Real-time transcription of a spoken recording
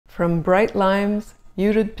from bright limes,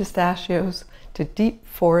 muted pistachios, to deep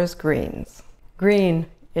forest greens. Green,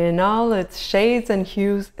 in all its shades and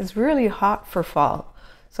hues, is really hot for fall.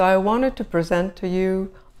 So I wanted to present to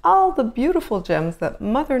you all the beautiful gems that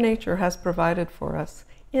Mother Nature has provided for us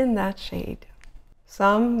in that shade.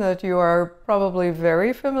 Some that you are probably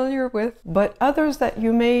very familiar with, but others that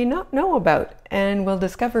you may not know about and will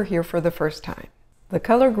discover here for the first time. The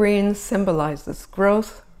color green symbolizes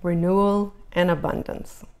growth, renewal, and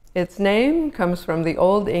abundance. Its name comes from the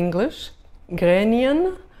Old English,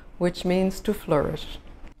 grenian, which means to flourish.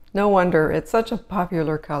 No wonder it's such a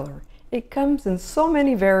popular color. It comes in so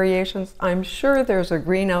many variations. I'm sure there's a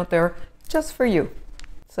green out there just for you.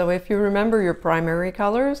 So if you remember your primary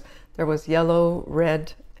colors, there was yellow,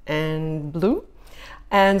 red, and blue.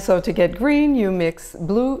 And so to get green, you mix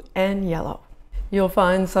blue and yellow. You'll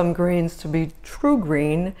find some greens to be true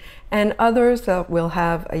green and others that will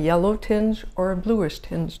have a yellow tinge or a bluish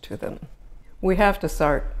tinge to them. We have to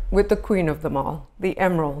start with the queen of them all, the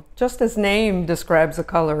emerald. Just as name describes a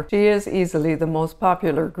color, she is easily the most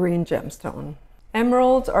popular green gemstone.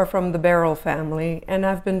 Emeralds are from the beryl family and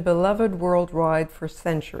have been beloved worldwide for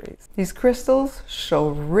centuries. These crystals show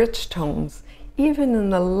rich tones, even in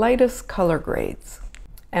the lightest color grades.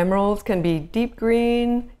 Emeralds can be deep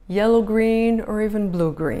green, yellow green, or even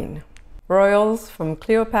blue green. Royals from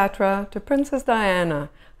Cleopatra to Princess Diana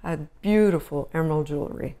had beautiful emerald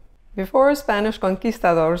jewelry. Before Spanish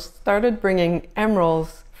conquistadors started bringing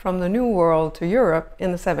emeralds from the New World to Europe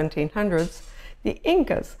in the 1700s, the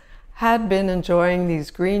Incas had been enjoying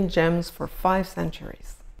these green gems for 5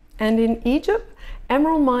 centuries. And in Egypt,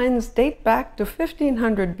 emerald mines date back to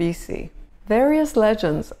 1500 BC. Various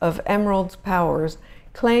legends of emerald's powers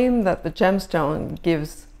claim that the gemstone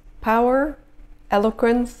gives power,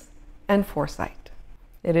 eloquence, and foresight.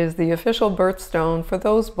 It is the official birthstone for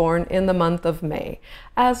those born in the month of May,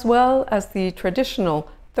 as well as the traditional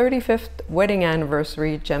 35th wedding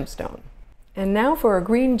anniversary gemstone. And now for a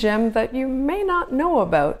green gem that you may not know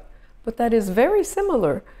about, but that is very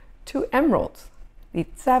similar to emeralds, the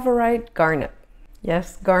tsavorite garnet.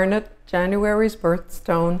 Yes, garnet, January's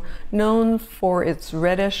birthstone, known for its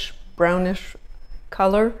reddish, brownish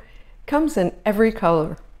color, comes in every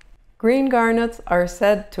color. Green garnets are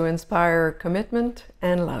said to inspire commitment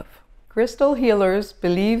and love. Crystal healers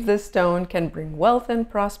believe this stone can bring wealth and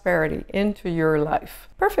prosperity into your life.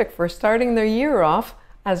 Perfect for starting the year off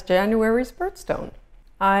as January's birthstone.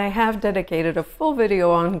 I have dedicated a full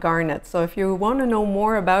video on garnet, so if you want to know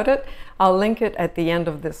more about it, I'll link it at the end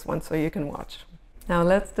of this one so you can watch. Now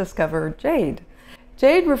let's discover jade.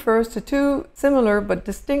 Jade refers to 2 similar but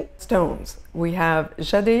distinct stones. We have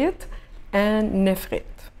jadeite and nephrite.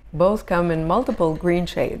 Both come in multiple green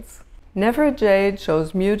shades. Nephrite jade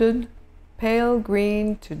shows muted, pale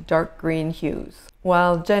green to dark green hues,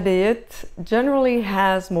 while jadeite generally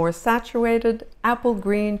has more saturated apple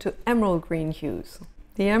green to emerald green hues.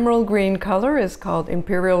 The emerald green color is called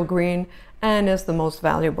imperial green and is the most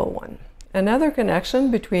valuable one. Another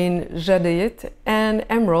connection between jadeite and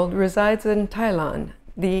emerald resides in Thailand,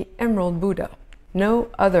 the Emerald Buddha. No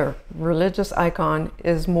other religious icon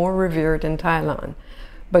is more revered in Thailand.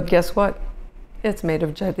 But guess what? It's made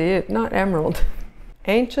of jadeite, not emerald.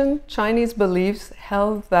 Ancient Chinese beliefs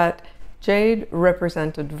held that jade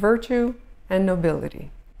represented virtue and nobility.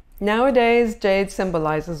 Nowadays, jade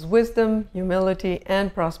symbolizes wisdom, humility,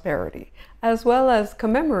 and prosperity, as well as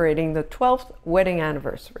commemorating the 12th wedding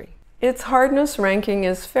anniversary. Its hardness ranking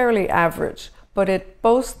is fairly average, but it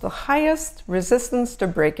boasts the highest resistance to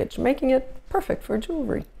breakage, making it perfect for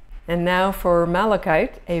jewelry. And now for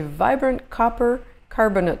malachite, a vibrant copper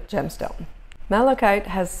carbonate gemstone. Malachite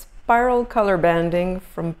has spiral color banding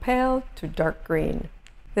from pale to dark green.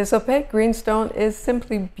 This opaque green stone is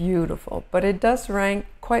simply beautiful, but it does rank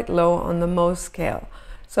quite low on the Mohs scale.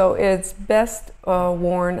 So it's best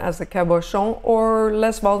worn as a cabochon or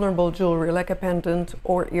less vulnerable jewelry like a pendant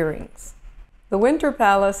or earrings. The Winter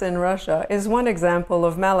Palace in Russia is one example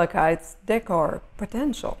of malachite's decor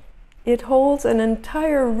potential. It holds an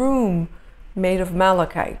entire room made of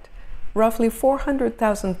malachite, roughly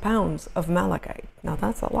 400,000 pounds of malachite. Now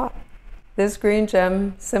that's a lot. This green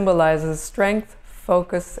gem symbolizes strength,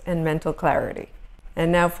 focus, and mental clarity.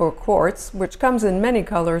 And now for quartz, which comes in many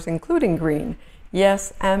colors, including green.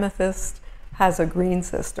 Yes, amethyst has a green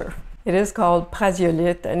sister. It is called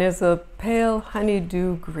praziolite and is a pale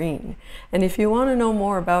honeydew green. And if you want to know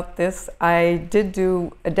more about this, I did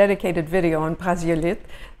do a dedicated video on praziolite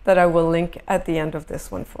that I will link at the end of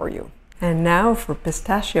this one for you. And now for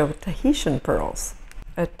pistachio Tahitian pearls,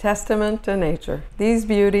 a testament to nature. These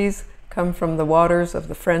beauties come from the waters of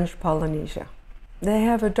the French Polynesia. They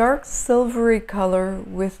have a dark silvery color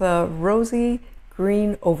with a rosy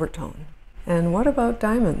green overtone. And what about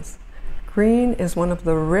diamonds? Green is one of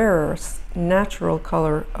the rarest natural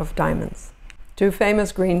color of diamonds. Two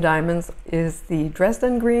famous green diamonds is the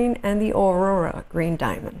Dresden green and the Aurora green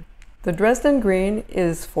diamond. The Dresden green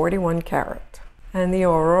is 41 karat, and the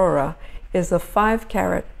Aurora is a 5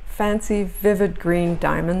 karat fancy vivid green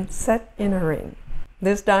diamond set in a ring.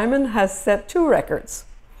 This diamond has set 2 records.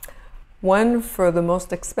 One for the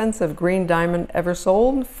most expensive green diamond ever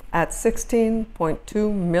sold at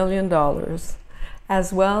 $16.2 million,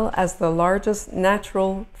 as well as the largest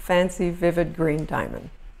natural fancy vivid green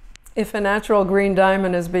diamond. If a natural green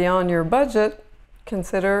diamond is beyond your budget,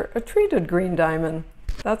 consider a treated green diamond.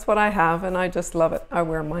 That's what I have, and I just love it. I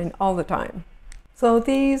wear mine all the time. So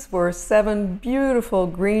these were 7 beautiful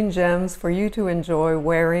green gems for you to enjoy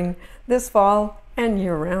wearing this fall and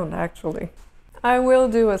year-round, actually. I will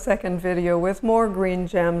do a second video with more green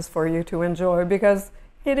gems for you to enjoy because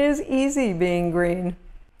it is easy being green.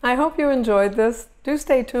 I hope you enjoyed this. Do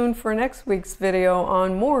stay tuned for next week's video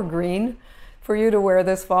on more green for you to wear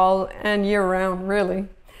this fall and year-round, really.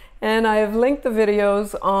 And I have linked the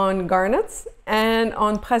videos on garnets and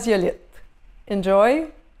on prasiolite. Enjoy,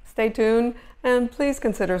 stay tuned, and please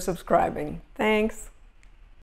consider subscribing. Thanks.